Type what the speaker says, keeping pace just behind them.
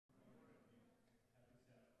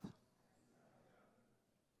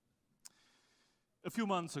A few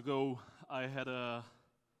months ago, I had a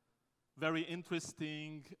very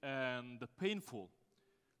interesting and painful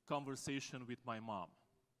conversation with my mom.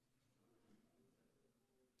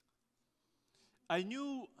 I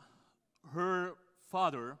knew her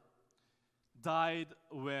father died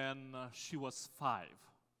when she was 5.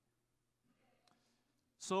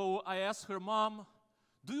 So I asked her, "Mom,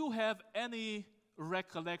 do you have any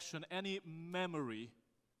recollection, any memory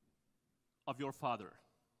of your father?"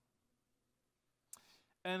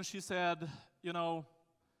 And she said,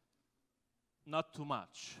 not too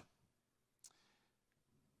much.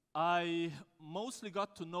 I mostly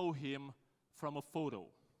got to know him from a photo.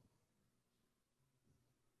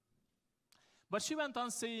 But she went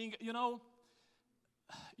on saying,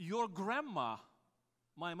 your grandma,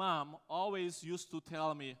 my mom, always used to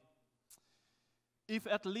tell me, if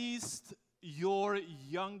at least your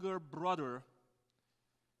younger brother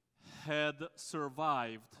had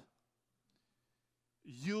survived,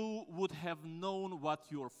 you would have known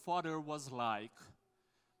what your father was like,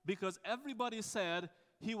 because everybody said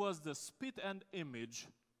he was the spit and image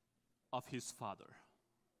of his father.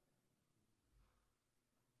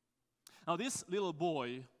 Now this little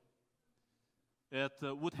boy, that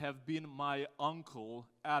would have been my uncle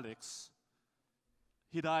Alex,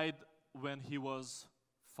 he died when he was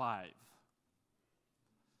 5.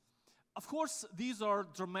 Of course, these are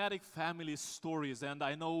dramatic family stories, and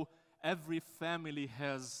I know every family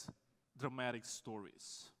has dramatic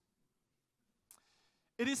stories.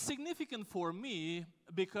 It is significant for me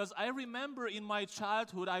because I remember in my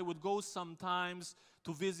childhood I would go sometimes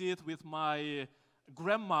to visit with my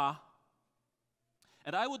grandma,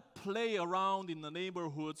 and I would play around in the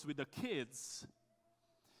neighborhoods with the kids.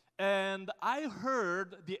 And I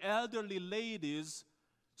heard the elderly ladies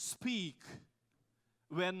speak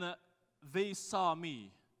when they saw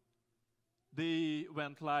me. They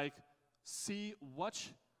went like, "See,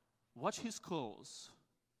 watch his clothes.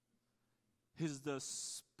 He's the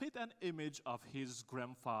spit and image of his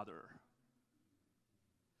grandfather."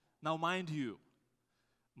 Now mind you,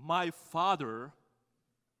 my father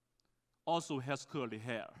also has curly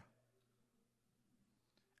hair.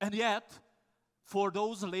 And yet, for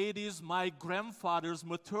those ladies, my grandfather's,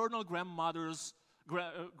 maternal grandmother's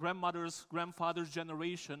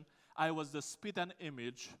generation, I was the spit and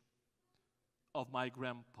image of my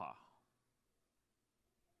grandpa.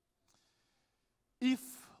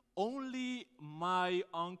 If only my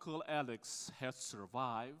Uncle Alex had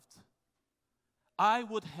survived, I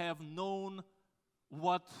would have known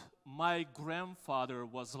what my grandfather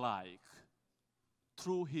was like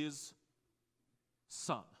through his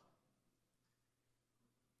son.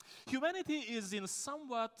 Humanity is in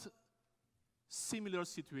somewhat similar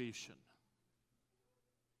situation.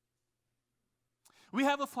 We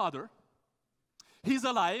have a father. He's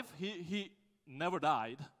alive. He never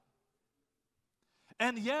died.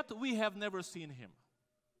 And yet we have never seen him.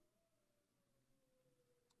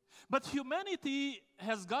 But humanity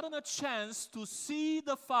has gotten a chance to see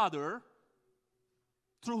the Father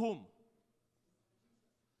through whom?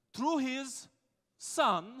 Through his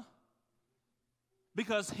Son,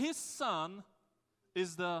 because his Son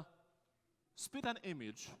is the spit and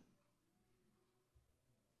image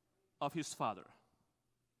of his Father.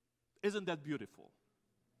 Isn't that beautiful?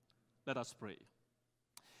 Let us pray.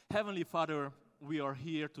 Heavenly Father, we are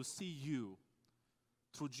here to see you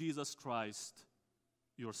through Jesus Christ,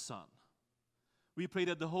 your Son. We pray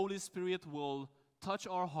that the Holy Spirit will touch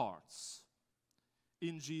our hearts.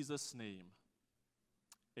 In Jesus' name,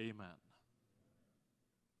 amen.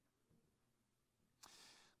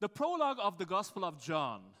 The prologue of the Gospel of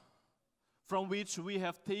John, from which we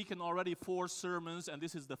have taken already 4 sermons, and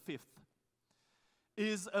this is the 5th,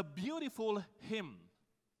 is a beautiful hymn.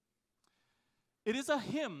 It is a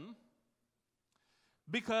hymn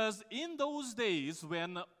because in those days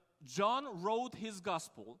when John wrote his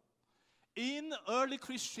gospel, in early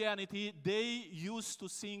Christianity, they used to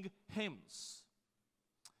sing hymns.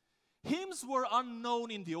 Hymns were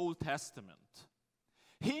unknown in the Old Testament.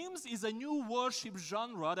 Hymns is a new worship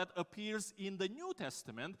genre that appears in the New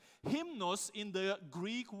Testament. Hymnos in the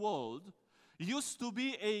Greek world used to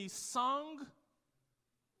be a song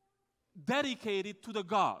dedicated to the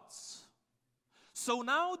gods. So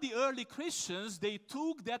now the early Christians, they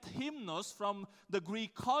took that hymnos from the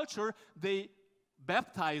Greek culture, they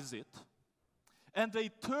baptized it, and they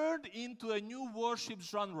turned into a new worship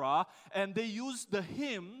genre, and they used the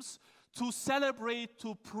hymns to celebrate,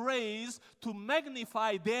 to praise, to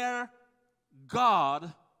magnify their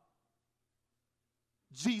God,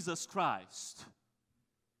 Jesus Christ.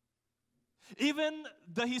 Even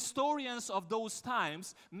the historians of those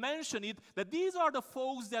times mention it, that these are the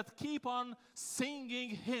folks that keep on singing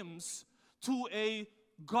hymns to a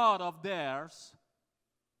God of theirs,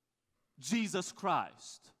 Jesus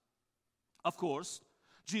Christ. Of course,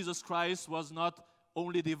 Jesus Christ was not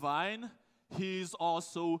only divine, he is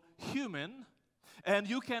also human. And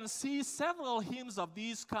you can see several hymns of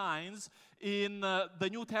these kinds in the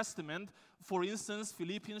New Testament. For instance,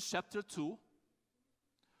 Philippians chapter 2,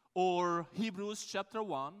 or Hebrews chapter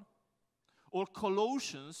 1, or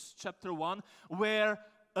Colossians chapter 1, where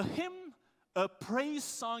a hymn, a praise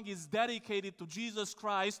song is dedicated to Jesus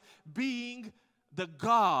Christ being the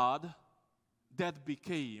God that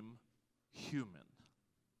became human.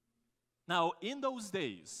 Now, in those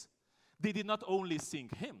days, they did not only sing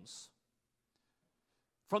hymns.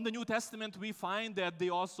 From the New Testament, we find that they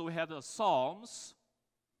also had the psalms,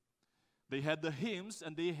 they had the hymns,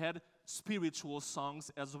 and they had spiritual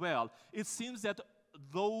songs as well. It seems that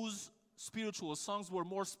those spiritual songs were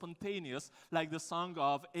more spontaneous, like the song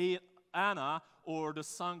of Anna or the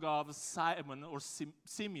song of Simon or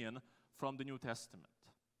Simeon from the New Testament.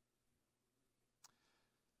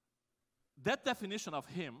 That definition of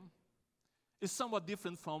hymn is somewhat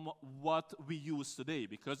different from what we use today,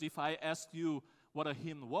 because if I asked you what a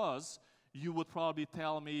hymn was, you would probably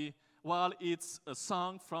tell me, well, it's a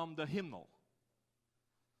song from the hymnal.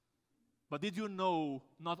 But did you know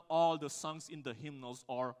not all the songs in the hymnals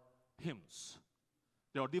are hymns?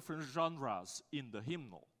 There are different genres in the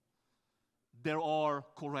hymnal. There are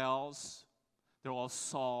chorales, there are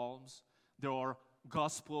psalms, there are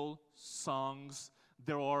gospel songs,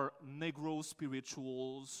 there are Negro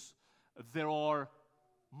spirituals, there are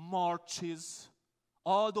marches.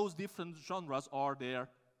 All those different genres are there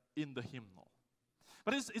in the hymnal.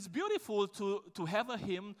 But it's beautiful to have a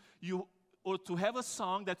hymn or to have a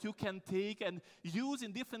song that you can take and use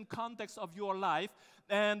in different contexts of your life.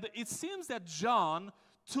 And it seems that John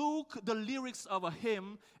took the lyrics of a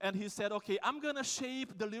hymn and he said, okay, I'm going to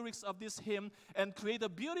shape the lyrics of this hymn and create a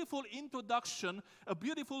beautiful introduction, a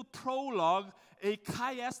beautiful prologue, a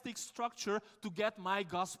chiastic structure to get my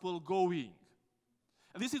gospel going.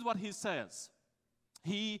 And this is what he says.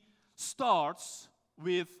 He starts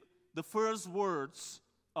with the first words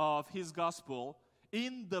of his gospel.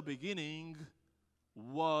 In the beginning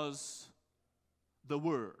was the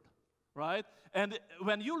Word, right? And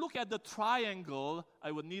when you look at the triangle,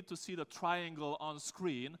 I would need to see the triangle on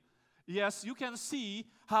screen. Yes, you can see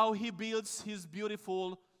how he builds his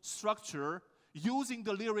beautiful structure using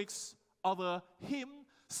the lyrics of a hymn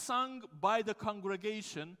sung by the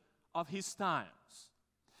congregation of his times.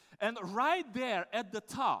 And right there at the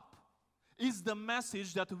top is the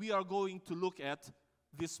message that we are going to look at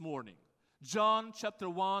this morning. John chapter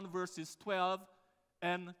 1, verses 12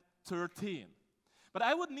 and 13. But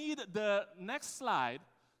I would need the next slide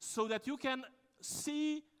so that you can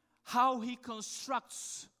see how he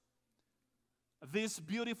constructs this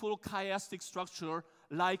beautiful chiastic structure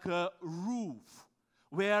like a roof,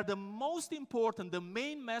 where the most important, the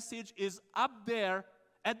main message is up there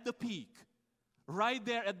at the peak, right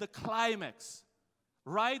there at the climax,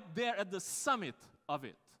 right there at the summit of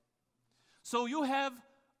it. So you have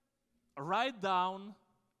right down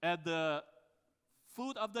at the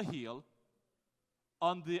foot of the hill,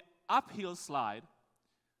 on the uphill slide,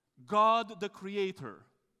 God the Creator,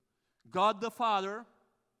 God the Father,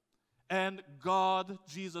 and God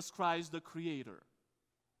Jesus Christ the Creator.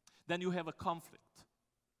 Then you have a conflict.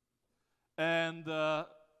 And the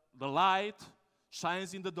light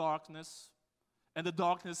shines in the darkness, and the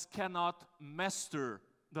darkness cannot master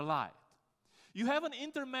the light. You have an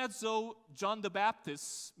intermezzo, John the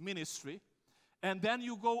Baptist's ministry, and then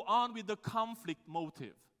you go on with the conflict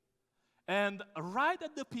motive. And right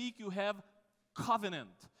at the peak, you have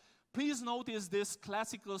covenant. Please notice this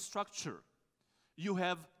classical structure. You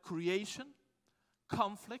have creation,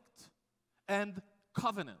 conflict, and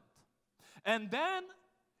covenant. And then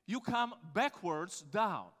you come backwards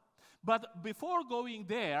down. But before going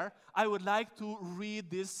there, I would like to read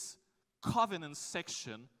this covenant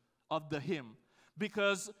section of the hymn,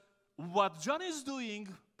 because what John is doing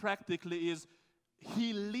practically is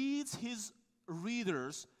he leads his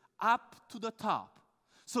readers up to the top,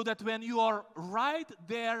 so that when you are right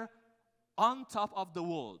there on top of the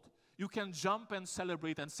world, you can jump and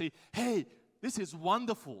celebrate and say, hey, this is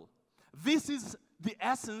wonderful. This is the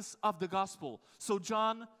essence of the gospel. So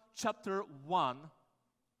John chapter 1,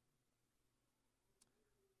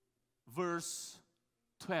 verse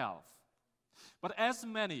 12. But as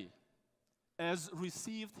many as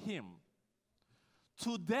received him,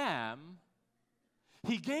 to them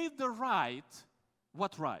he gave the right.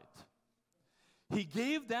 What right? He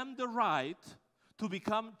gave them the right to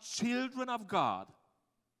become children of God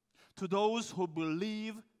to those who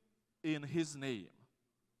believe in his name,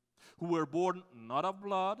 who were born not of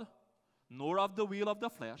blood, nor of the will of the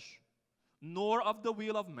flesh, nor of the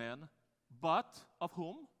will of man, but of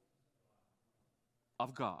whom?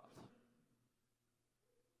 Of God.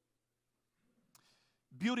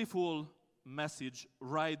 Beautiful message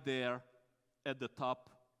right there at the top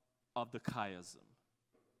of the chiasm.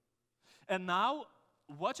 And now,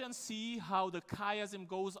 watch and see how the chiasm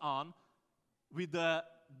goes on with the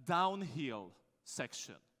downhill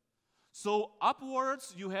section. So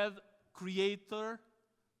upwards, you have creator,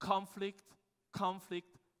 conflict,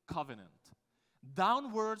 conflict, covenant.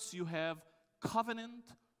 Downwards, you have covenant,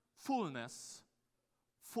 fullness,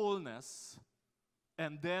 fullness,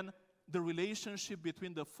 and then the relationship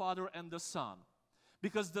between the Father and the Son.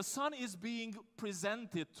 Because the Son is being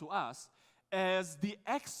presented to us as the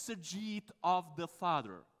exegete of the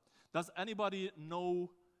Father. Does anybody know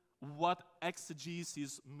what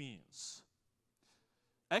exegesis means?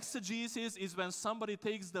 Exegesis is when somebody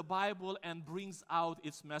takes the Bible and brings out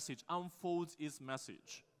its message, unfolds its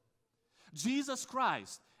message. Jesus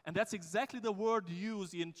Christ, and that's exactly the word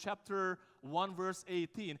used in chapter 1, verse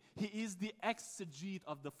 18. He is the exegete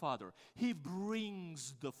of the Father. He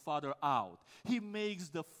brings the Father out. He makes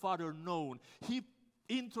the Father known. He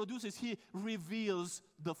introduces, he reveals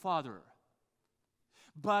the Father.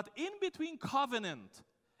 But in between covenant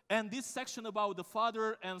and this section about the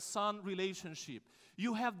Father and Son relationship,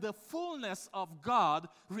 you have the fullness of God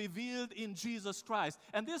revealed in Jesus Christ.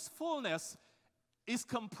 And this fullness is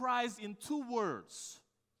comprised in two words.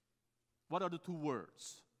 What are the two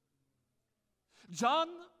words? John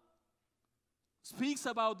speaks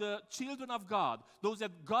about the children of God, those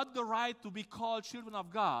that got the right to be called children of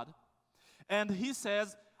God, and he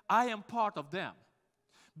says, I am part of them.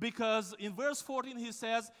 Because in verse 14 he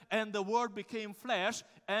says, and the Word became flesh,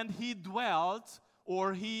 and he dwelt,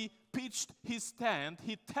 or he pitched his tent,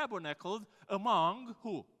 he tabernacled among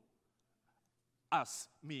who? Us,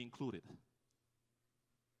 me included.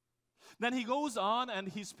 Then he goes on and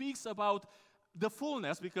he speaks about the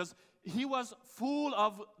fullness, because he was full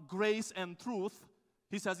of grace and truth,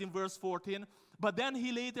 he says in verse 14. But then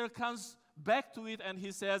he later comes back to it and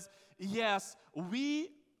he says, yes, we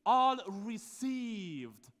all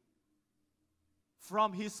received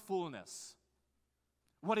from his fullness.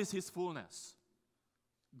 What is his fullness?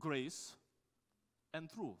 Grace and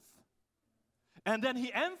truth. And then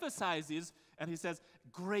he emphasizes and he says,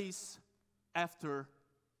 grace after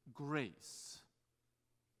grace.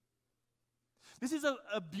 This is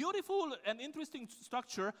a beautiful and interesting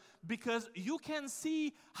structure, because you can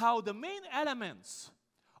see how the main elements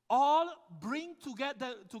all bring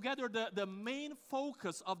together the main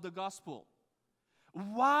focus of the gospel.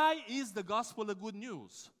 Why is the gospel the good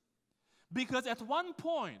news? Because at one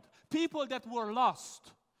point, people that were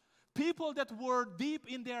lost, people that were deep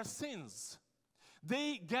in their sins,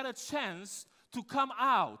 they get a chance to come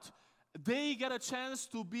out. They get a chance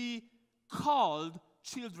to be called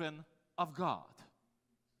children of God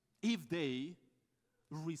if they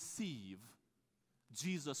receive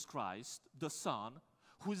Jesus Christ, the Son,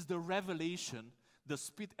 who is the revelation, the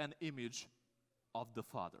spit and image of the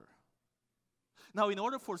Father. Now, in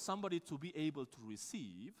order for somebody to be able to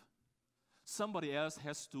receive, somebody else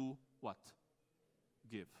has to what?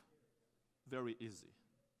 Give. Very easy.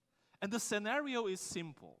 And the scenario is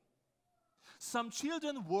simple. Some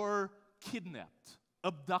children were kidnapped,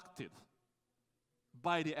 abducted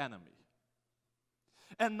by the enemy.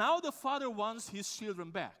 And now the father wants his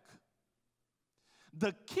children back.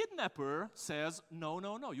 The kidnapper says, no,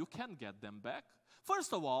 no, no, you can't get them back.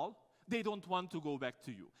 First of all, they don't want to go back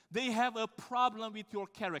to you. They have a problem with your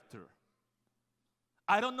character.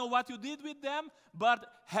 I don't know what you did with them, but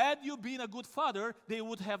had you been a good father, they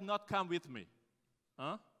would have not come with me.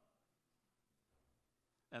 Huh?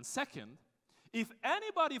 And second, if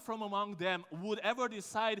anybody from among them would ever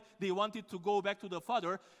decide they wanted to go back to the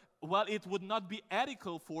father, well, it would not be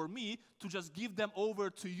ethical for me to just give them over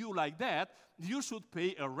to you like that. You should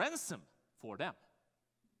pay a ransom for them.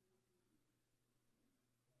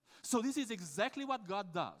 So this is exactly what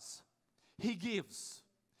God does. He gives.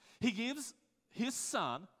 He gives his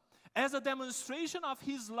Son as a demonstration of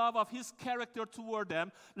his love, of his character toward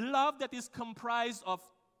them, love that is comprised of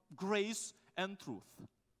grace and truth.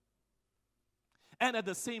 And at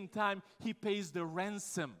the same time, he pays the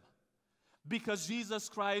ransom, because Jesus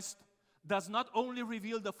Christ does not only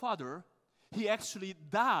reveal the Father, he actually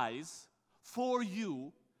dies for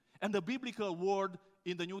you. And the biblical word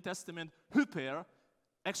in the New Testament, hyper,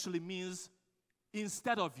 actually means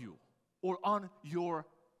instead of you or on your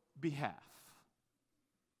behalf.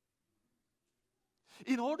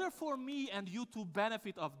 In order for me and you to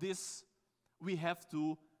benefit of this, we have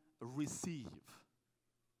to receive.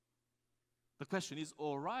 The question is,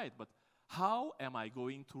 all right, but how am I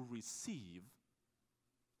going to receive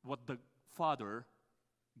what the Father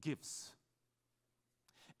gives?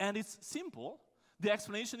 And it's simple. The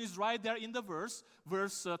explanation is right there in the verse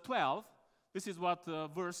 12. This is what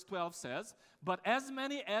verse 12 says. But as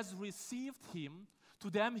many as received him, to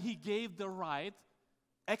them he gave the right,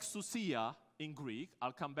 exousia in Greek,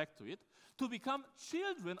 I'll come back to it, to become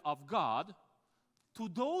children of God, to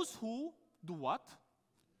those who do what?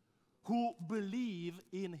 Who believe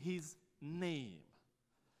in his name.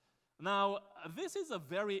 Now, this is a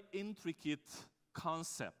very intricate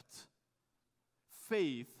concept.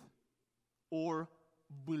 Faith or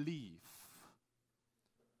belief,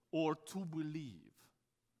 or to believe.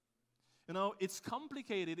 You know, it's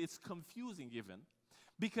complicated, it's confusing even,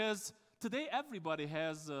 because today everybody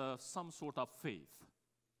has some sort of faith.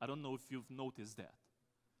 I don't know if you've noticed that.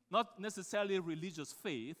 Not necessarily religious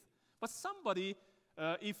faith, but somebody,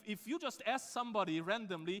 if you just ask somebody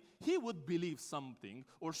randomly, he would believe something,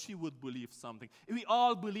 or she would believe something. We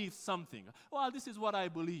all believe something. Well, this is what I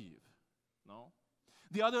believe. No?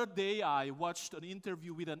 The other day, I watched an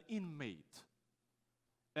interview with an inmate.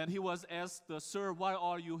 And he was asked, "Sir, why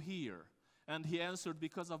are you here?" And he answered,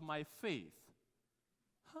 "Because of my faith."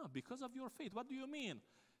 Because of your faith? What do you mean?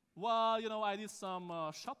 Well, you know, I did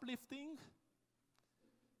some shoplifting.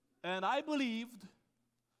 And I believed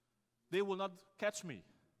they will not catch me.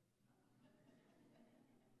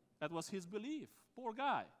 That was his belief. Poor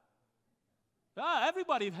guy.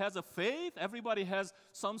 Everybody has a faith. Everybody has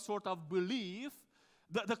some sort of belief.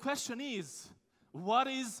 The question is, what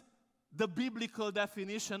is the biblical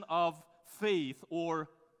definition of faith or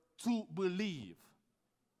to believe?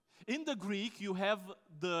 In the Greek, you have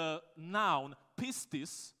the noun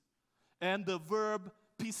pistis and the verb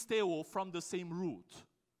pisteo from the same root.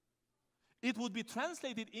 It would be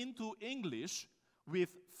translated into English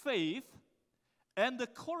with faith and the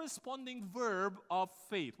corresponding verb of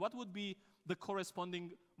faith. What would be the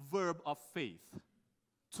corresponding verb of faith?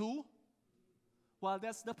 To? Well,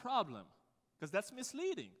 that's the problem, because that's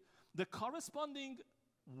misleading. The corresponding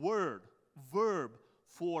verb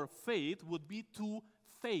for faith would be to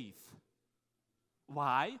faith.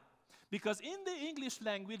 Why? Because in the English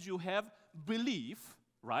language you have belief,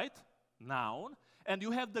 right? Noun. And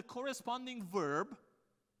you have the corresponding verb,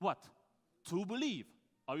 what? To believe.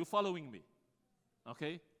 Are you following me?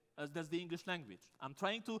 Okay? That's the English language. I'm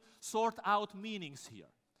trying to sort out meanings here.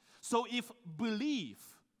 So if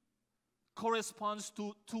belief corresponds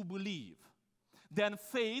to believe, then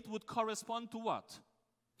faith would correspond to what?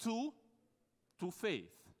 To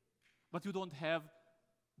faith. But you don't have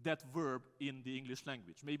that verb in the English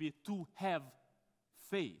language. Maybe to have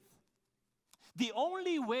faith. The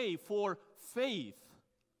only way for faith,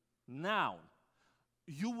 noun,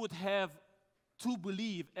 you would have to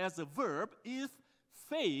believe as a verb if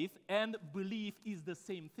faith and belief is the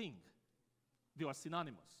same thing. They are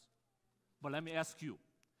synonymous. But let me ask you,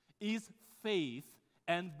 is faith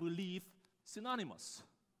and belief synonymous?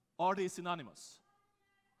 Are they synonymous?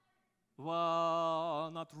 Well,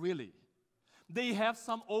 not really. They have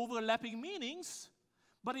some overlapping meanings,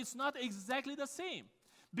 but it's not exactly the same.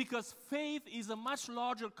 Because faith is a much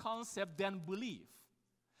larger concept than belief.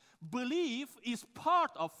 Belief is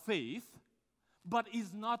part of faith, but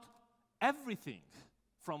is not everything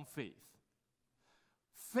from faith.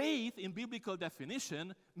 Faith, in biblical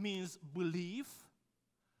definition, means belief,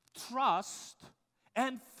 trust,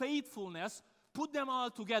 and faithfulness. Put them all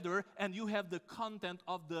together, and you have the content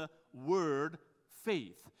of the word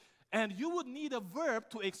faith. And you would need a verb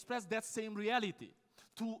to express that same reality,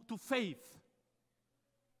 to faith.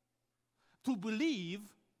 To believe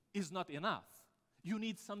is not enough. You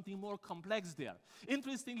need something more complex there.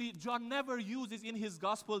 Interestingly, John never uses in his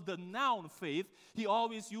gospel the noun faith. He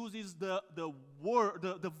always uses the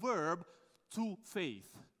verb to faith.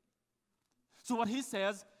 So what he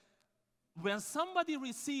says, when somebody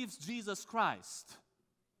receives Jesus Christ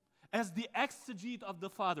as the exegete of the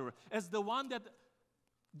Father, as the one that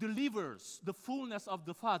delivers the fullness of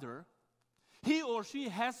the Father, he or she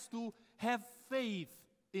has to have faith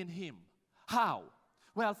in him. How?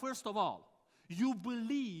 Well, first of all, you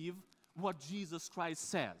believe what Jesus Christ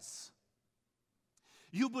says.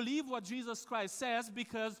 You believe what Jesus Christ says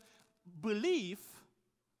because belief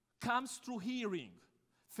comes through hearing.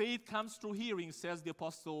 Faith comes through hearing, says the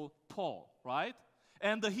Apostle Paul, right?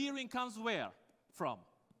 And the hearing comes where? From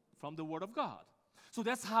the Word of God. So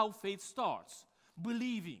that's how faith starts.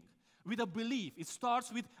 Believing. With a belief. It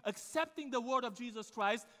starts with accepting the Word of Jesus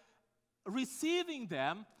Christ, receiving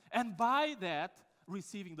them, and by that,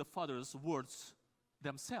 receiving the Father's words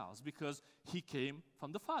themselves because he came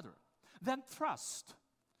from the Father. Then trust.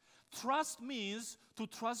 Trust means to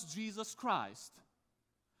trust Jesus Christ,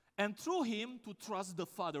 and through him to trust the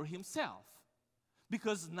Father himself,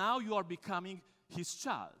 because now you are becoming his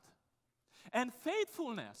child. And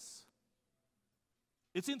faithfulness.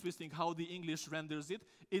 It's interesting how the English renders it.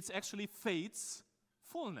 It's actually faith's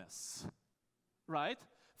fullness, right?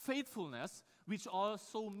 Faithfulness, which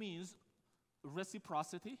also means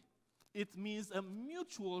reciprocity. It means a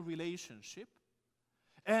mutual relationship.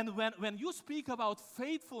 And when you speak about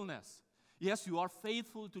faithfulness, yes, you are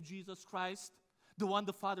faithful to Jesus Christ, the one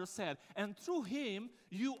the Father said. And through him,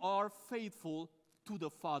 you are faithful to the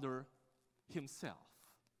Father himself.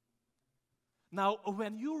 Now,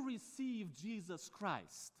 when you receive Jesus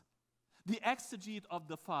Christ, the exegete of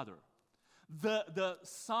the Father, the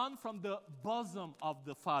Son from the bosom of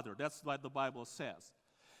the Father, that's what the Bible says,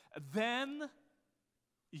 then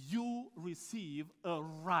you receive a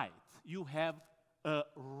right. You have a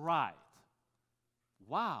right.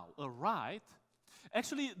 Wow, a right.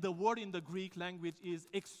 Actually, the word in the Greek language is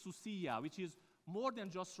exousia, which is more than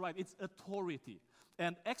just right, it's authority.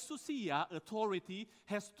 And exousia, authority,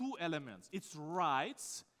 has two elements. It's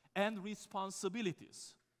rights and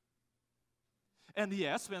responsibilities. And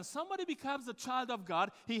yes, when somebody becomes a child of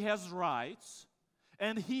God, he has rights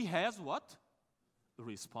and he has what?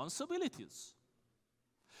 Responsibilities.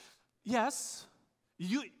 Yes,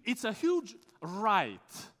 it's a huge right.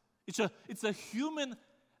 It's a human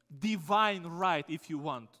divine right, if you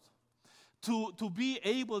want, to be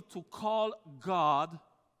able to call God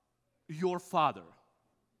your Father.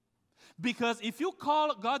 Because if you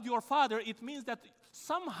call God your Father, it means that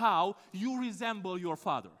somehow you resemble your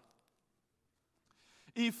Father.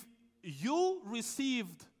 If you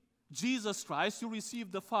received Jesus Christ, you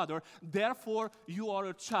received the Father, therefore you are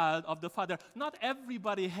a child of the Father. Not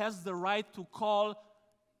everybody has the right to call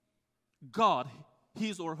God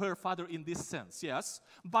his or her Father in this sense, yes.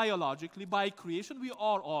 Biologically, by creation, we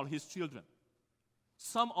are all his children.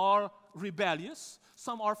 Some are rebellious,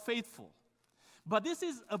 some are faithful. But this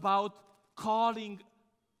is about calling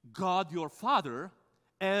God your Father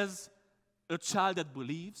as a child that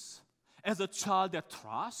believes, as a child that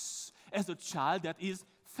trusts, as a child that is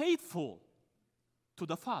faithful to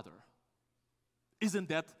the Father. Isn't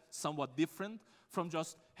that somewhat different from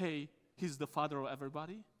just, hey, he's the Father of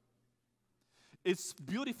everybody? It's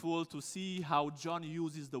beautiful to see how John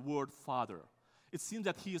uses the word Father. It seems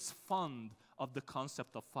that he is fond of the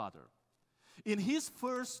concept of Father. In his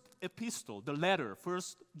first epistle, the letter, 1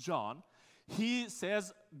 John, he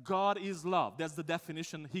says God is love. That's the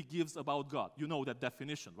definition he gives about God. You know that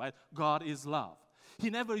definition, right? God is love. He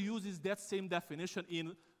never uses that same definition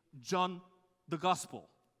in John, the Gospel.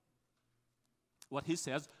 What he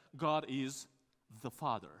says, God is the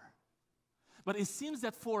Father. But it seems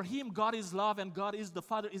that for him, God is love and God is the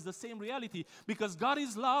Father is the same reality. Because God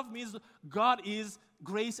is love means God is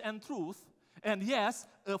grace and truth. And yes,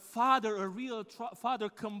 a father, a real father,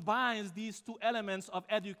 combines these two elements of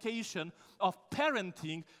education, of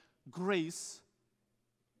parenting, grace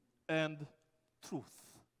and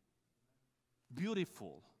truth.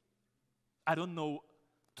 Beautiful. I don't know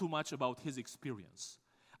too much about his experience.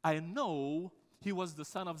 I know he was the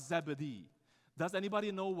son of Zebedee. Does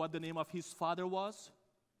anybody know what the name of his father was?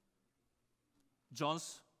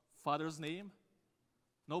 John's father's name?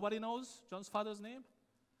 Nobody knows John's father's name?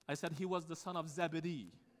 I said he was the son of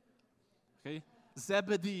Zebedee. Okay?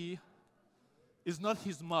 Zebedee is not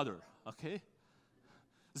his mother, okay?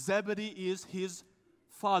 Zebedee is his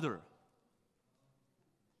father.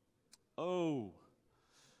 Oh.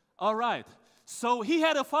 All right. So he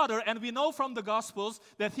had a father, and we know from the Gospels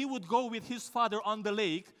that he would go with his father on the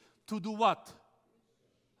lake to do what?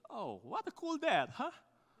 Oh, what a cool dad, huh?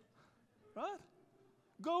 Right?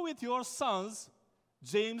 Go with your sons,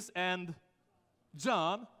 James and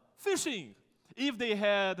John, fishing. If they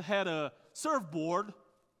had a surfboard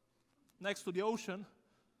next to the ocean,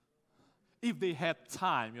 if they had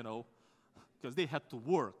time, because they had to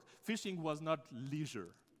work. Fishing was not leisure.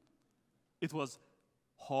 It was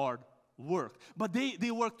hard work. But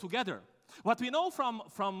they worked together. What we know from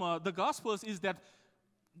the Gospels is that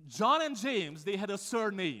John and James, they had a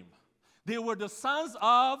surname. They were the sons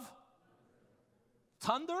of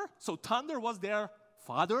thunder. So thunder was their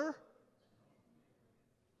father.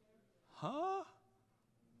 Huh?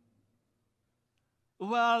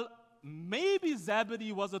 Well, maybe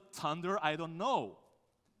Zebedee was a thunder. I don't know.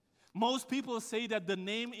 Most people say that the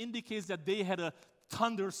name indicates that they had a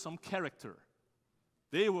thundersome character.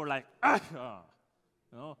 They were like,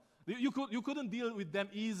 you couldn't deal with them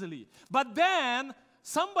easily. But then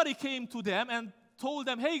somebody came to them and told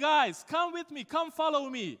them, hey guys, come with me, come follow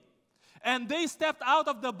me. And they stepped out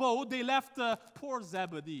of the boat. They left poor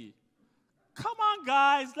Zebedee. Come on,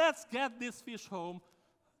 guys, let's get this fish home.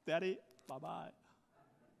 Daddy, bye-bye.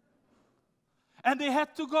 And they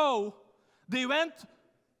had to go. They went,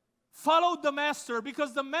 followed the master,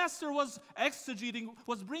 because the master was exegeting,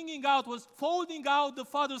 was bringing out, was folding out the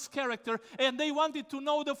Father's character, and they wanted to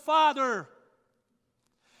know the Father.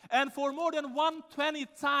 And for more than 120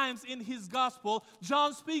 times in his gospel,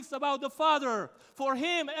 John speaks about the Father. For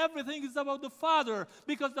him, everything is about the Father,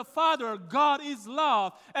 because the Father, God, is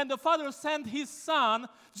love. And the Father sent his Son,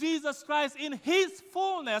 Jesus Christ, in his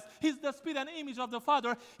fullness. He's the spirit and image of the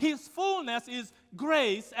Father. His fullness is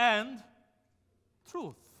grace and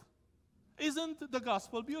truth. Isn't the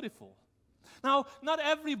gospel beautiful? Now, not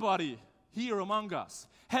everybody here among us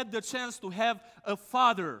had the chance to have a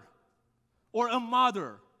father or a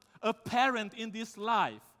mother, a parent in this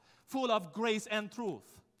life full of grace and truth.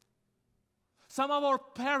 Some of our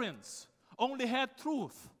parents only had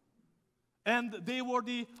truth, and they were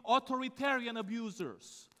the authoritarian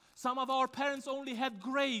abusers. Some of our parents only had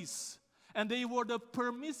grace, and they were the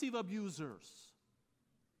permissive abusers.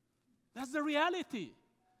 That's the reality.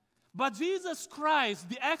 But Jesus Christ,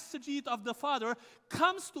 the exegete of the Father,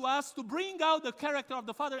 comes to us to bring out the character of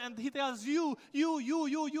the Father, and he tells you.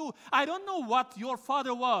 I don't know what your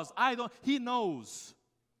father was. He knows.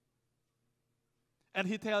 And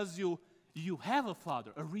he tells you, you have a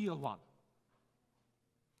father, a real one.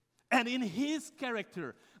 And in his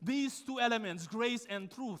character, these two elements, grace and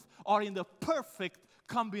truth, are in the perfect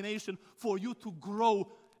combination for you to grow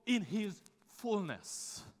in his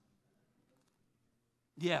fullness.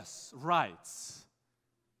 Yes, rights.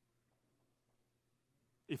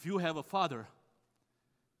 If you have a father,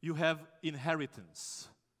 you have inheritance.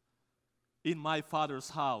 In my Father's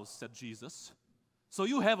house, said Jesus. So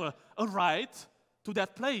you have a right to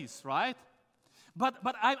that place, right? But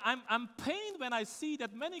I'm pained when I see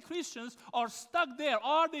that many Christians are stuck there.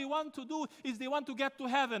 All they want to do is they want to get to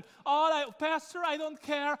heaven. Pastor, I don't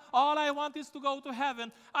care. All I want is to go to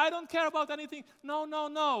heaven. I don't care about anything.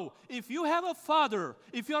 No. If you have a father,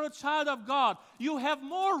 if you're a child of God, you have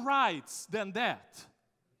more rights than that.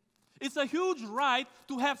 It's a huge right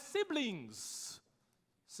to have siblings.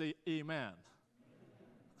 Say amen.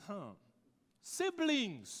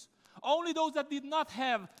 Siblings. Only those that did not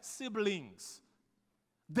have siblings,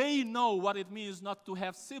 they know what it means not to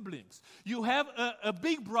have siblings. You have a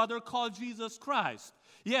big brother called Jesus Christ.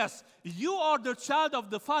 Yes, you are the child of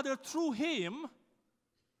the Father through him,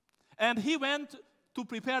 and he went to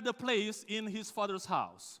prepare the place in his Father's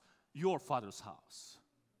house, your Father's house.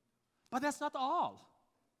 But that's not all.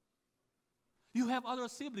 You have other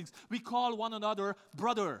siblings. We call one another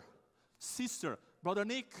brother, sister, brother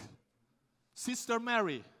Nick, sister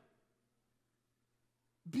Mary.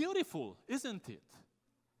 Beautiful, isn't it?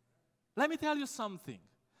 Let me tell you something.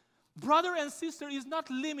 Brother and sister is not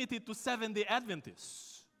limited to Seventh-day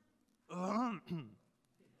Adventists. No,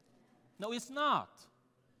 it's not.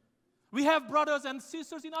 We have brothers and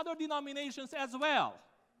sisters in other denominations as well.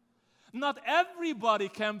 Not everybody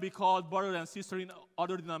can be called brother and sister in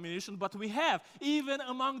other denominations, but we have, even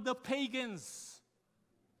among the pagans.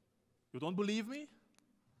 You don't believe me?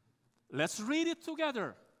 Let's read it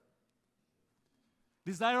together.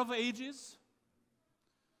 Desire of Ages,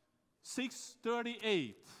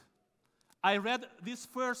 6:38. I read this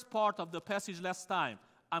first part of the passage last time.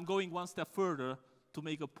 I'm going one step further to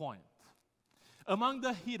make a point. Among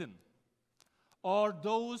the hidden are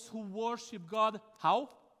those who worship God, how?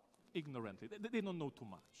 Ignorantly. They don't know too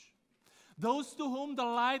much. Those to whom the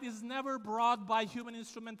light is never brought by human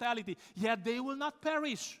instrumentality, yet they will not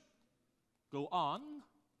perish. Go on.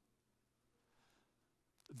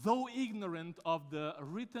 Though ignorant of the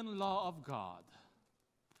written law of God,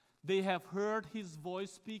 they have heard his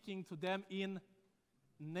voice speaking to them in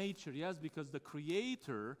nature. Yes, because the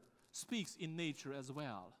Creator speaks in nature as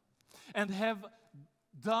well. And have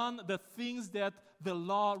done the things that the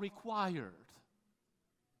law required.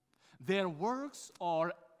 Their works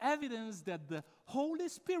are evidence that the Holy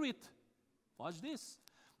Spirit, watch this,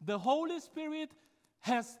 the Holy Spirit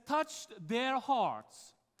has touched their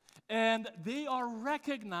hearts, and they are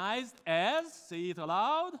recognized as, say it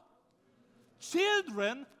aloud,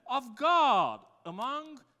 children of God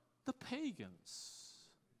among the pagans.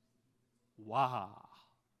 Wow.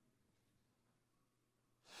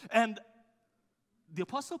 And the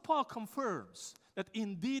Apostle Paul confirms that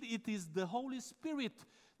indeed it is the Holy Spirit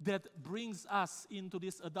that brings us into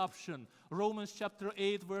this adoption. Romans chapter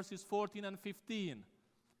 8, verses 14 and 15.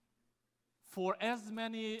 For as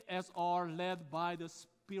many as are led by the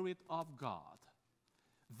Spirit of God,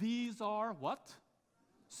 these are what?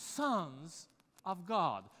 sons of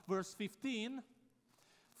God. Verse 15,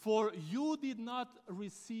 for you did not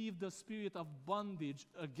receive the spirit of bondage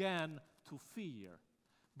again to fear,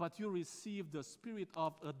 but you received the spirit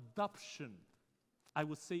of adoption. I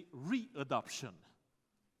would say re-adoption,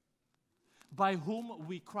 by whom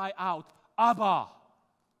we cry out, Abba,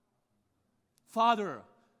 Father.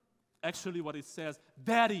 Actually, what it says,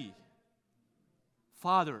 Daddy,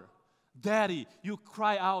 Father, Daddy. You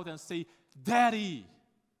cry out and say, Daddy.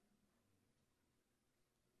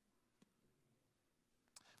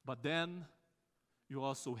 But then you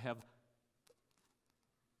also have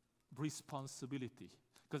responsibility.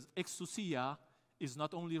 Because exousia is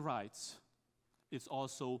not only rights, it's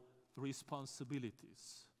also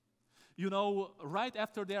responsibilities. You know, right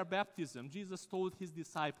after their baptism, Jesus told his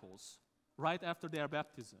disciples, right after their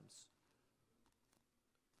baptisms,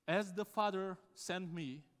 as the Father sent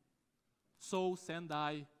me, so send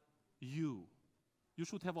I you. You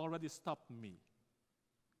should have already stopped me.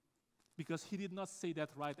 Because he did not say that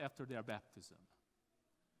right after their baptism.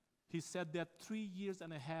 He said that 3.5 years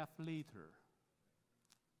later.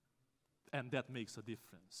 And that makes a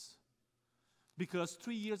difference. Because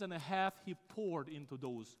 3.5 years he poured into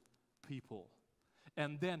those people.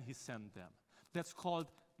 And then he sent them. That's called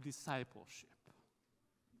discipleship.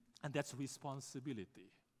 And that's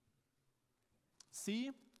responsibility.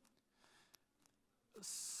 See,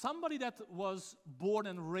 somebody that was born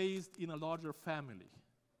and raised in a larger family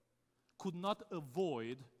could not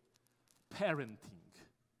avoid parenting.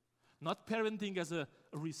 Not parenting as a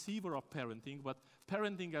receiver of parenting, but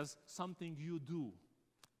parenting as something you do,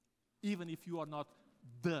 even if you are not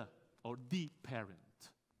the parent.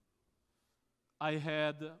 I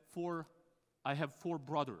have 4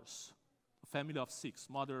 brothers, a family of 6,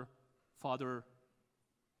 mother, father,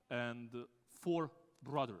 and 4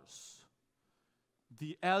 brothers.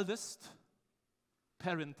 The eldest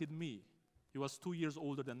parented me. He was 2 years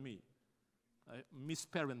older than me.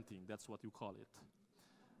 Misparenting, that's what you call it.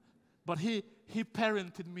 But he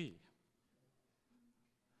parented me.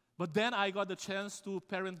 But then I got the chance to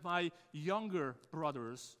parent my younger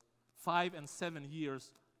brothers, 5 and 7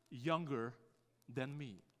 years younger than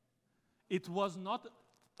me. It was not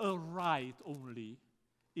a right only,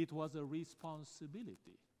 it was a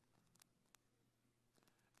responsibility.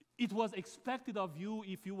 It was expected of you,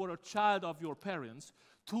 if you were a child of your parents,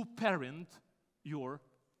 to parent your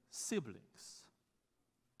siblings.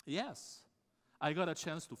 Yes, I got a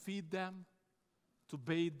chance to feed them, to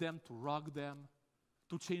bathe them, to rock them,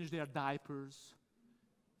 to change their diapers,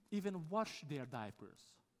 even wash their diapers.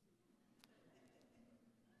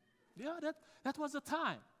 Yeah, that was the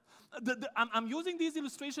time. I'm using these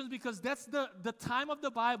illustrations because that's the time of the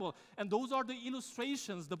Bible, and those are the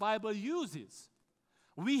illustrations the Bible uses.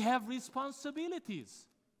 We have responsibilities,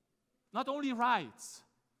 not only rights.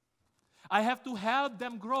 I have to help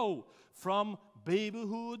them grow from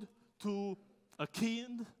babyhood to a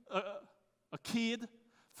kid,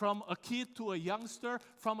 from a kid to a youngster,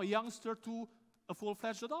 from a youngster to a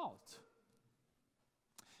full-fledged adult.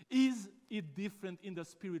 Is it different in the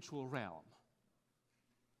spiritual realm?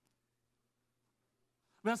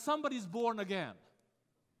 When somebody is born again,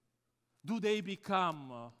 do they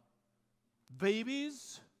become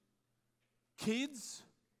babies, kids,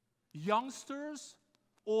 youngsters,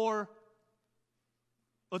 or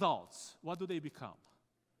adults? What do they become?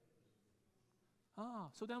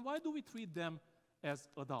 So then why do we treat them as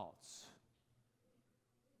adults?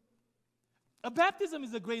 A baptism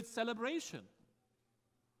is a great celebration.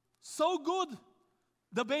 So good,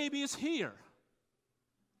 the baby is here.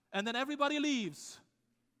 And then everybody leaves.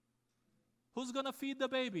 Who's going to feed the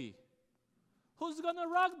baby? Who's going to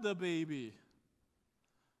rock the baby?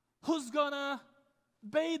 Who's going to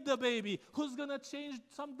bathe the baby? Who's going to change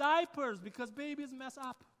some diapers because babies mess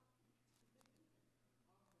up?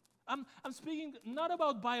 I'm speaking not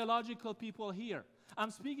about biological people here. I'm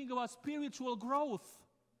speaking about spiritual growth.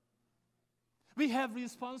 We have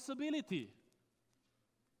responsibility.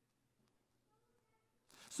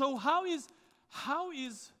 So how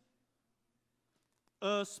is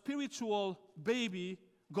a spiritual baby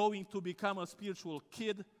going to become a spiritual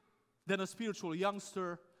kid, then a spiritual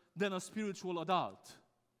youngster, then a spiritual adult?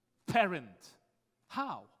 Parent.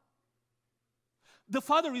 How? The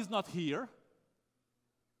Father is not here.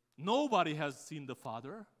 Nobody has seen the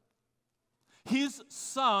Father. His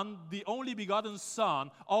Son, the only begotten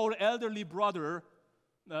Son, our elderly brother,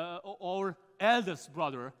 our eldest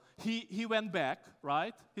brother, he went back,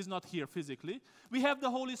 right? He's not here physically. We have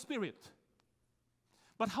the Holy Spirit.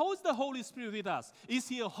 But how is the Holy Spirit with us? Is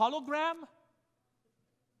he a hologram?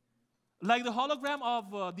 Like the hologram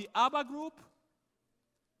of the ABBA group?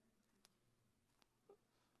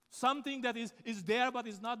 something that is there but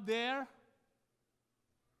is not there.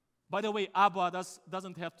 By the way, Abba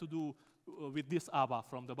doesn't have to do with this Abba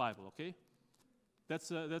from the Bible, okay?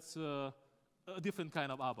 That's a different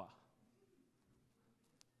kind of Abba.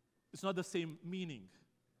 It's not the same meaning.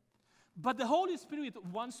 But the Holy Spirit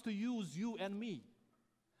wants to use you and me.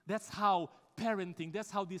 That's how parenting,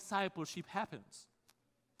 that's how discipleship happens.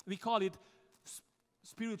 We call it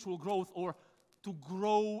spiritual growth, or to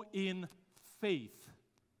grow in faith.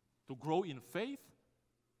 To grow in faith?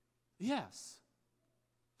 Yes.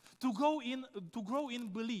 To grow in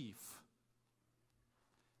belief.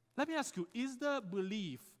 Let me ask you, is the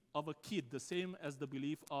belief of a kid the same as the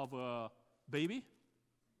belief of a baby?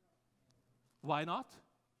 Why not?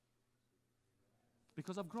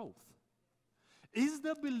 Because of growth. Is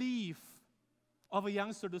the belief of a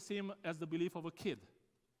youngster the same as the belief of a kid?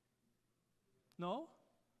 No?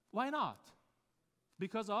 Why not?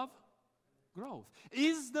 Because of growth.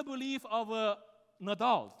 Is the belief of an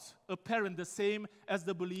adult, a parent, the same as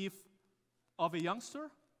the belief of a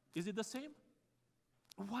youngster? Is it the same?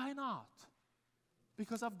 Why not?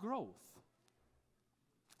 Because of growth.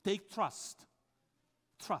 Take trust.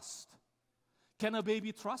 Trust. Can a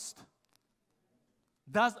baby trust?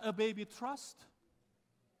 Does a baby trust?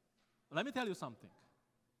 Let me tell you something.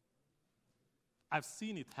 I've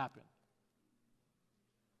seen it happen.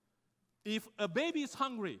 If a baby is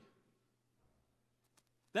hungry,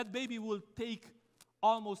 that baby will take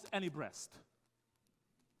almost any breast.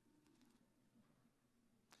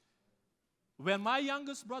 When my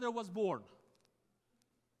youngest brother was born,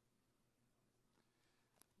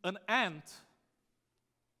 an aunt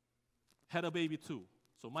had a baby too.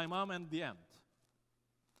 So my mom and the aunt.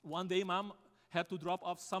 One day, mom had to drop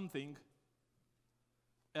off something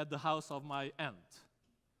at the house of my aunt.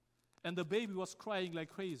 And the baby was crying like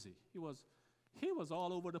crazy. He was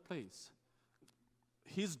all over the place.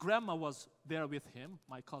 His grandma was there with him,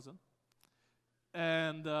 my cousin,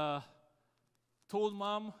 and told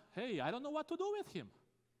mom, hey, I don't know what to do with him.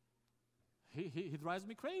 He drives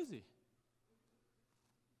me crazy.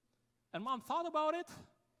 And mom thought about it,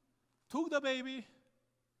 took the baby,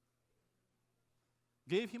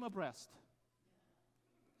 gave him a breast,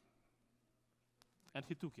 and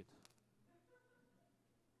he took it.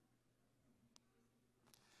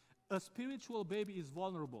 A spiritual baby is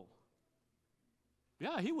vulnerable.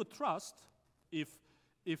 Yeah, he would trust if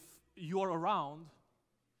you're around,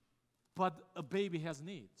 but a baby has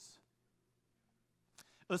needs.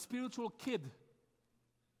 A spiritual kid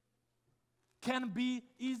can be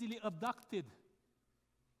easily abducted.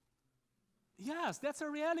 Yes, that's a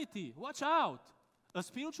reality. Watch out. A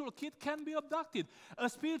spiritual kid can be abducted. A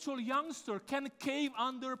spiritual youngster can cave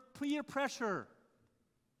under peer pressure.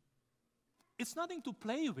 It's nothing to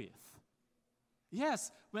play with.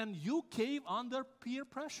 Yes, when you cave under peer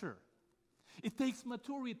pressure, it takes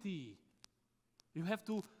maturity. You have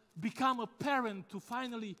to become a parent to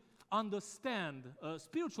finally understand, a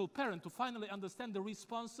spiritual parent to finally understand the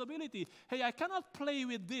responsibility. Hey, I cannot play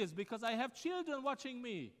with this because I have children watching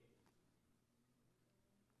me.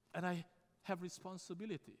 And I have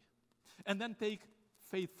responsibility. And then take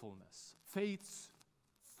faithfulness. Faith's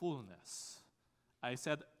fullness. I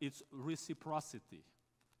said it's reciprocity,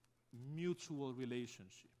 mutual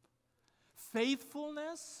relationship.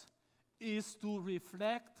 Faithfulness is to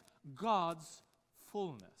reflect God's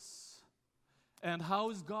fullness. And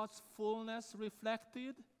how is God's fullness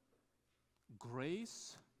reflected?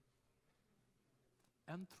 Grace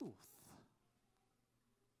and truth.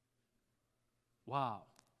 Wow.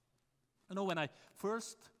 You know, when I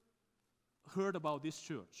first heard about this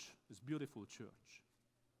church, this beautiful church,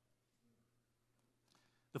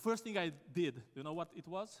 the first thing I did, you know what it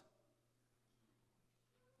was?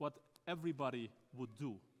 What everybody would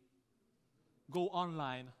do. Go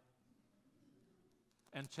online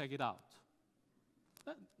and check it out.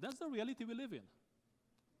 That's the reality we live in.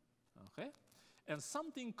 Okay? And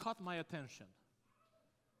something caught my attention.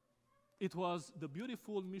 It was the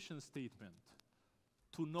beautiful mission statement.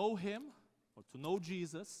 To know Him, or to know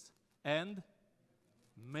Jesus, and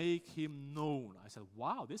make Him known. I said,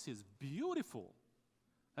 wow, this is beautiful.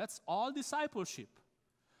 That's all discipleship.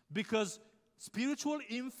 Because spiritual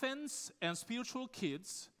infants and spiritual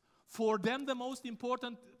kids, for them the most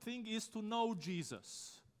important thing is to know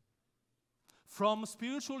Jesus. From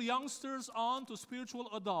spiritual youngsters on to spiritual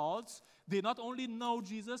adults, they not only know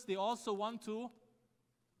Jesus, they also want to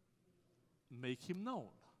make Him known.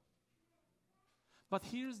 But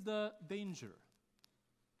here's the danger.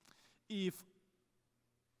 If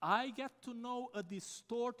I get to know a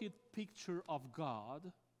distorted picture of God,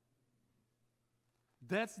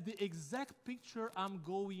 that's the exact picture I'm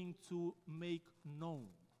going to make known.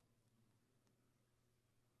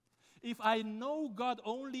 If I know God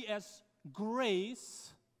only as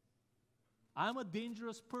grace, I'm a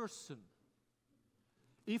dangerous person.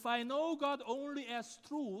 If I know God only as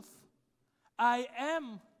truth, I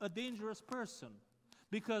am a dangerous person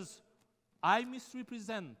because I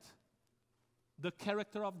misrepresent the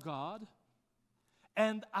character of God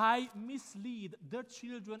and I mislead the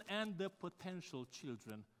children and the potential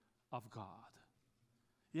children of God.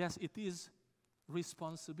 Yes, it is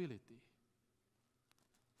responsibility.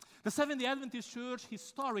 The Seventh-day Adventist Church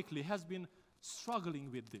historically has been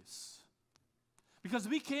struggling with this because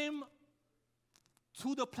we came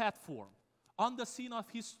to the platform on the scene of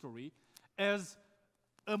history as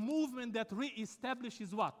a movement that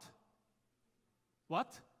reestablishes what?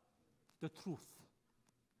 What? The truth.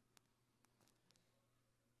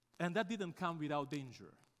 And that didn't come without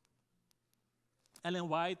danger. Ellen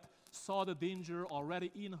White saw the danger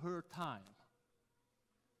already in her time.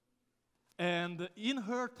 And in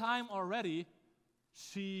her time already,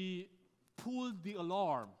 she pulled the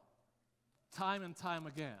alarm time and time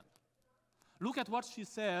again. Look at what she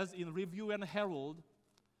says in Review and Herald.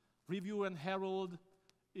 Review and Herald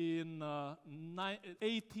in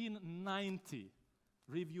 1890.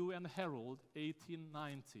 Review and Herald,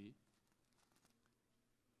 1890.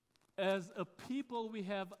 As a people, we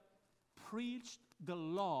have preached the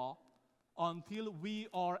law until we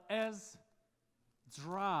are as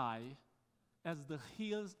dry as the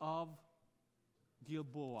hills of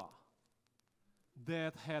Gilboa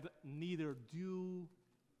that had neither dew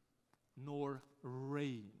nor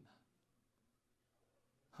rain.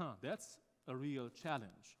 That's a real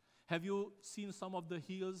challenge. Have you seen some of the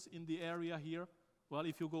hills in the area here? Well,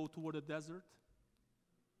 if you go toward the desert,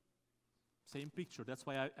 same picture. That's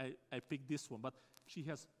why I picked this one. But she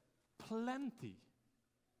has plenty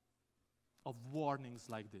of warnings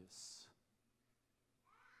like this.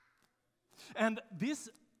 And this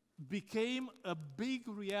became a big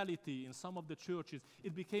reality in some of the churches.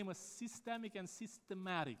 It became a systemic and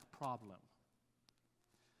systematic problem.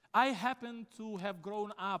 I happen to have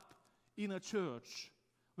grown up in a church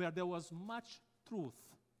where there was much truth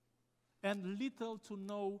and little to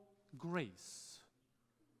no grace.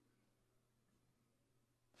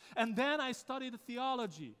 And then I studied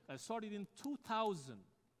theology. I started in 2000.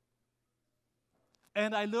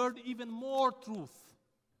 And I learned even more truth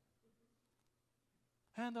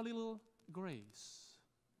and a little grace.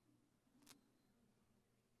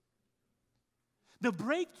 The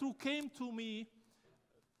breakthrough came to me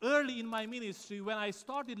early in my ministry when I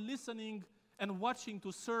started listening and watching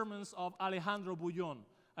to sermons of Alejandro Bullón.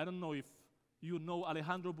 I don't know if you know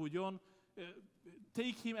Alejandro Bullón.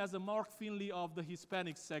 Take him as a Mark Finley of the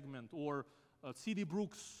Hispanic segment or C.D.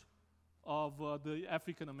 Brooks of the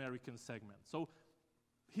African American segment. So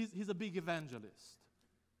he's a big evangelist.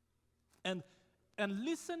 And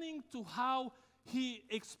listening to how he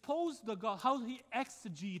exposed the God, how he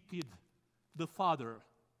exegeted the Father,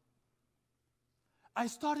 I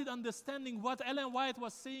started understanding what Ellen White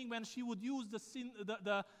was saying when she would use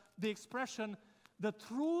the expression, the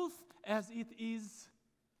truth as it is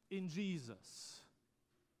in Jesus.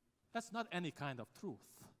 That's not any kind of truth.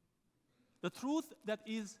 The truth that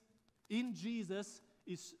is in Jesus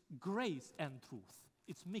is grace and truth.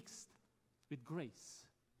 It's mixed with grace.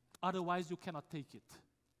 Otherwise, you cannot take it.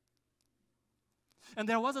 And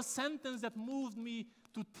there was a sentence that moved me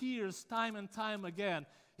to tears time and time again.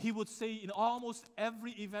 He would say in almost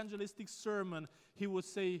every evangelistic sermon, he would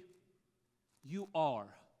say, "You are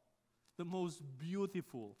the most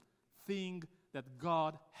beautiful thing that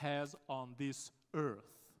God has on this earth."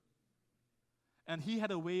 And he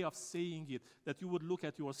had a way of saying it that you would look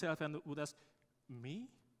at yourself and would ask, me?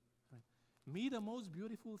 Me, the most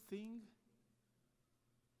beautiful thing?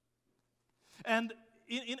 And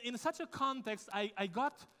in such a context, I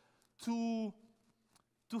got to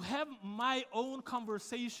have my own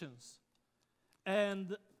conversations.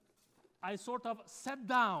 And I sort of sat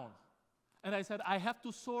down and I said, I have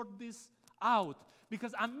to sort this out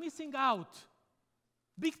because I'm missing out.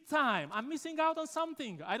 Big time. I'm missing out on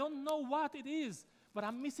something. I don't know what it is, but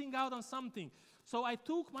I'm missing out on something. So I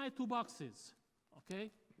took my 2 boxes,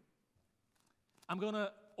 okay? I'm going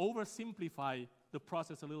to oversimplify the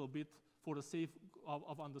process a little bit for the sake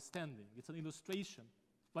of understanding. It's an illustration,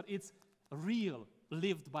 but it's real,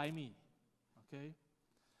 lived by me, okay?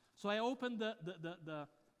 So I opened the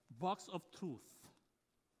box of truth,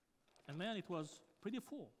 and man, it was pretty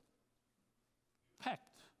full,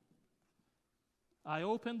 packed. I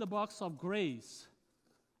opened the box of grace,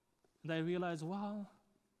 and I realized, wow,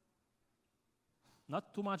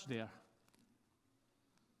 not too much there.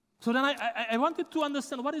 So then I wanted to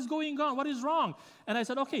understand what is going on, what is wrong. And I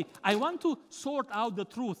said, okay, I want to sort out the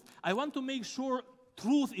truth. I want to make sure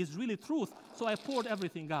truth is really truth. So I poured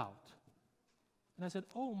everything out. And I said,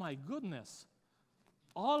 oh my goodness,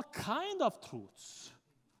 all kind of truths.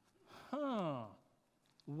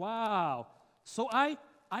 Wow. So I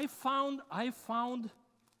found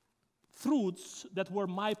truths that were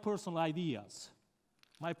my personal ideas.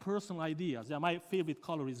 My personal ideas. Yeah, my favorite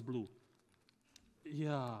color is blue.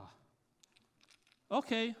 Yeah.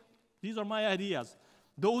 Okay, these are my ideas.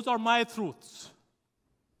 Those are my truths.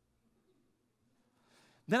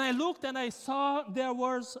 Then I looked and I saw there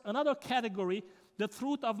was another category, the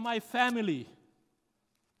truth of my family.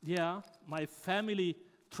 Yeah, my family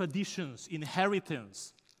traditions,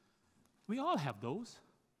 inheritance. We all have those,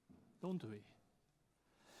 don't we?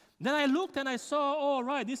 Then I looked and I saw, all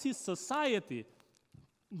right, this is society.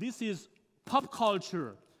 This is pop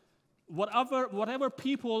culture. Whatever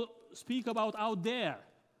people speak about out there.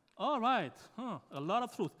 All right, a lot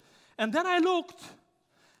of truth. And then I looked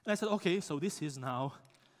and I said, okay, so this is now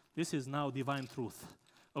divine truth.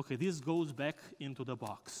 Okay, this goes back into the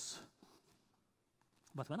box.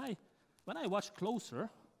 But when I watched closer,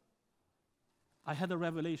 I had a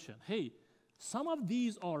revelation. Hey, some of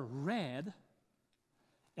these are red,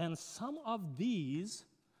 and some of these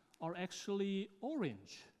are actually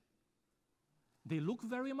orange. They look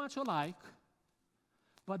very much alike,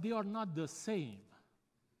 but they are not the same.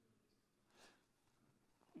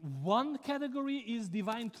 One category is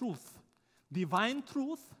divine truth. Divine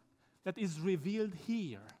truth that is revealed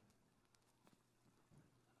here.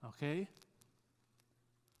 Okay?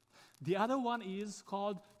 The other one is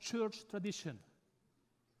called church tradition.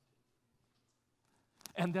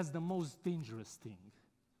 And that's the most dangerous thing.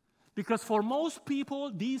 Because for most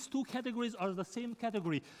people, these two categories are the same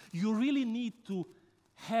category. You really need to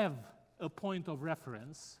have a point of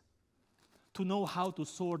reference to know how to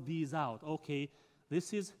sort these out. Okay,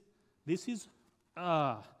 this is,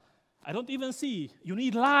 I don't even see. You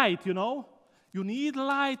need light, you know? You need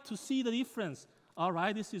light to see the difference. All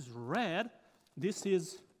right, this is red. This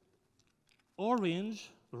is orange,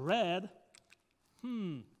 red.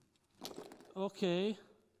 Okay.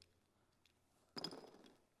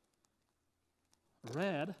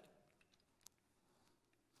 Red.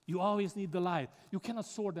 You always need the light. You cannot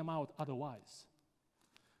sort them out otherwise.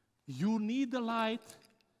 You need the light.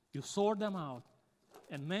 You sort them out.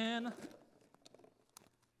 And man,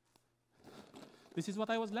 this is what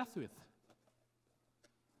I was left with.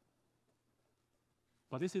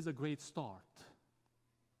 But this is a great start.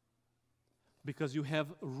 Because you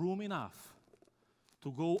have room enough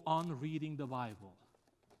to go on reading the Bible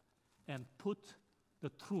and put the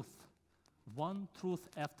truth, one truth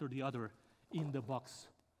after the other, in the box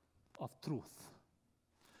of truth.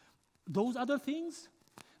 Those other things,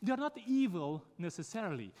 they're not evil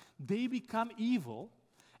necessarily. They become evil,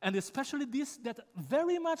 and especially this that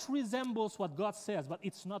very much resembles what God says, but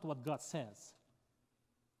it's not what God says.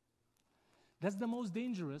 That's the most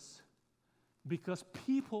dangerous, because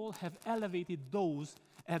people have elevated those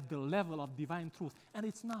at the level of divine truth, and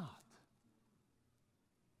it's not.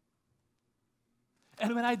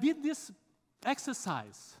 And when I did this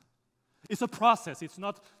exercise, it's a process, it's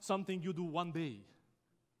not something you do one day.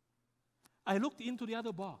 I looked into the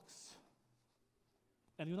other box,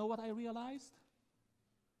 and you know what I realized?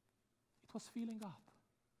 It was filling up.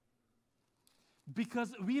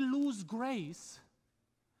 Because we lose grace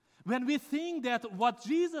when we think that what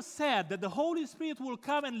Jesus said, that the Holy Spirit will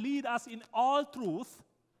come and lead us in all truth,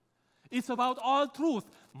 it's about all truth.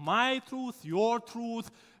 My truth, your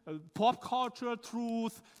truth, pop culture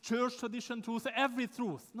truth, church tradition truth, every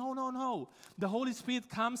truth. No, no, no. The Holy Spirit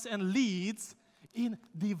comes and leads in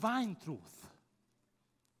divine truth.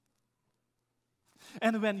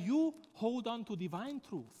 And when you hold on to divine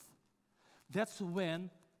truth, that's when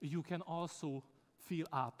you can also fill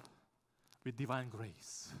up with divine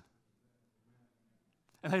grace.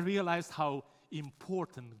 And I realized how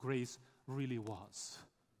important grace really was.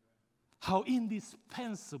 How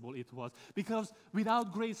indispensable it was. Because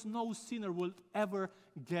without grace, no sinner will ever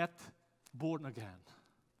get born again.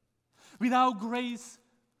 Without grace,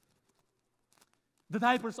 the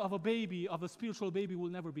diapers of a baby, of a spiritual baby,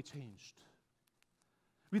 will never be changed.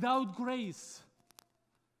 Without grace,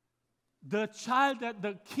 the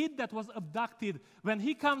kid that was abducted, when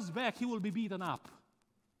he comes back, he will be beaten up.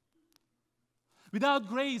 Without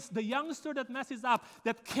grace, the youngster that messes up,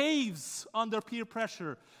 that caves under peer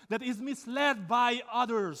pressure, that is misled by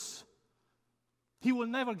others, he will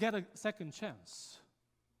never get a second chance.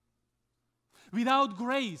 Without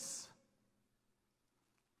grace,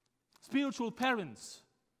 spiritual parents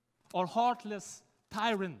or heartless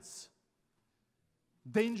tyrants,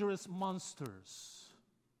 dangerous monsters.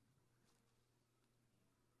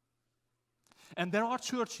 And there are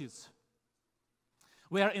churches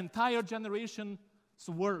where entire generations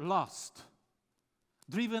were lost,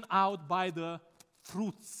 driven out by the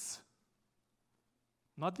truths.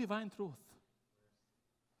 Not divine truth.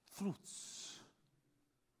 Truths.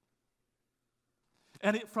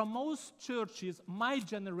 And from most churches, my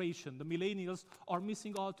generation, the millennials, are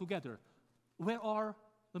missing altogether. Where are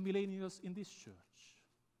the millennials in this church?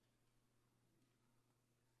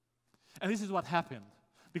 And this is what happened,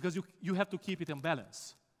 because you have to keep it in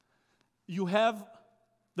balance. You have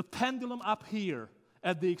the pendulum up here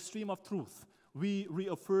at the extreme of truth. We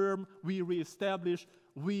reaffirm, we reestablish,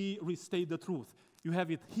 we restate the truth. You have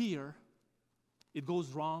it here, it goes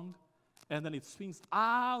wrong, and then it swings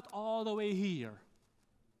out all the way here.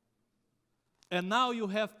 And now you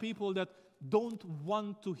have people that don't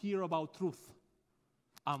want to hear about truth.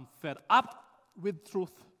 I'm fed up with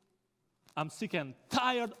truth. I'm sick and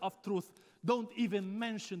tired of truth. Don't even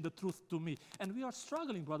mention the truth to me. And we are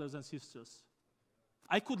struggling, brothers and sisters.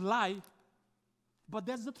 I could lie, but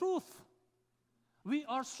that's the truth. We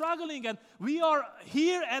are struggling, and we are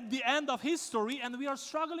here at the end of history, and we are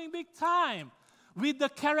struggling big time with the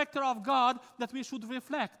character of God that we should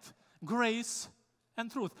reflect, grace and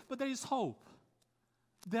truth. But there is hope.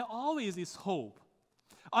 There always is hope.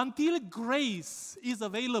 Until grace is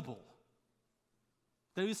available,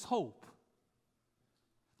 there is hope.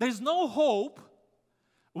 There is no hope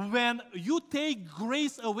when you take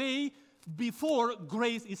grace away before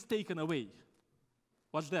grace is taken away.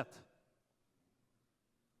 Watch that.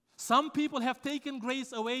 Some people have taken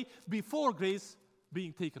grace away before grace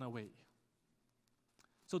being taken away.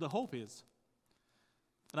 So the hope is,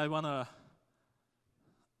 and I want to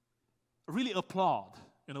really applaud,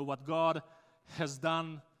 what God has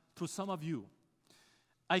done through some of you.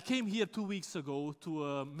 I came here 2 weeks ago to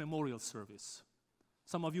a memorial service.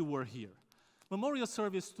 Some of you were here. Memorial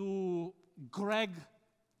service to Greg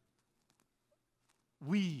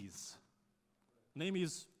Wees. Name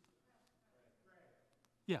is?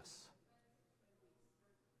 Yes.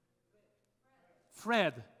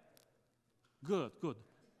 Fred. Good.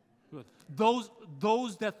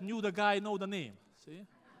 Those that knew the guy know the name. See?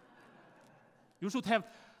 You should have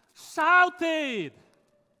shouted.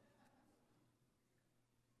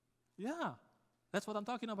 Yeah, that's what I'm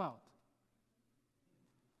talking about.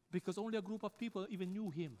 Because only a group of people even knew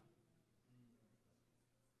him.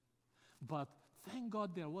 But thank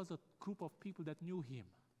God there was a group of people that knew him.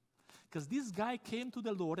 Because this guy came to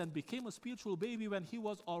the Lord and became a spiritual baby when he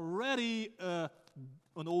was already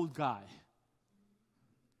an old guy.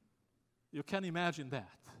 You can imagine that.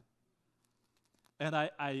 And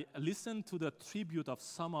I listened to the tribute of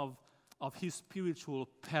some of his spiritual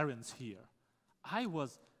parents here. I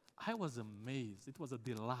was amazed. It was a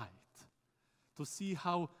delight to see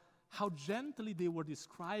how gently they were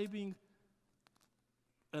describing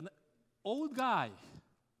an old guy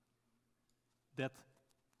that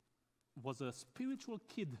was a spiritual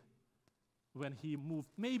kid when he moved,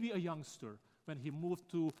 maybe a youngster, when he moved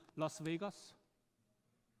to Las Vegas.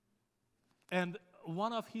 And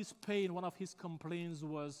one of his complaints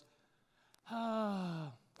was,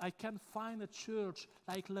 I can't find a church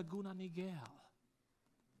like Laguna Niguel.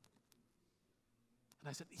 And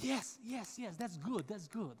I said, yes, that's good.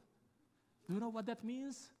 Do you know what that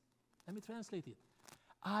means? Let me translate it.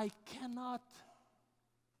 I cannot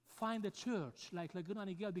find a church like Laguna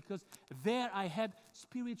Niguel because there I had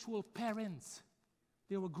spiritual parents.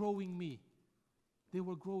 They were growing me. They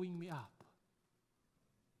were growing me up.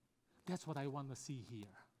 That's what I want to see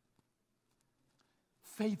here.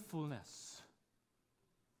 Faithfulness.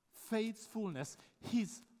 Faithfulness,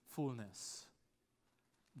 His fullness.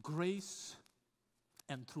 Grace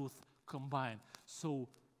and truth combined. So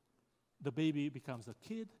the baby becomes a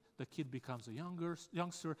kid becomes a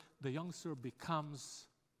youngster, the youngster becomes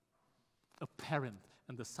a parent,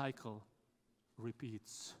 and the cycle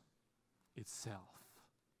repeats itself.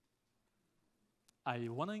 I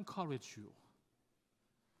want to encourage you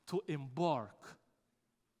to embark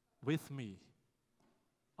with me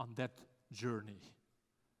on that journey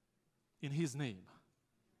in His name,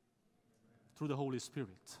 through the Holy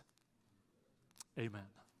Spirit. Amen.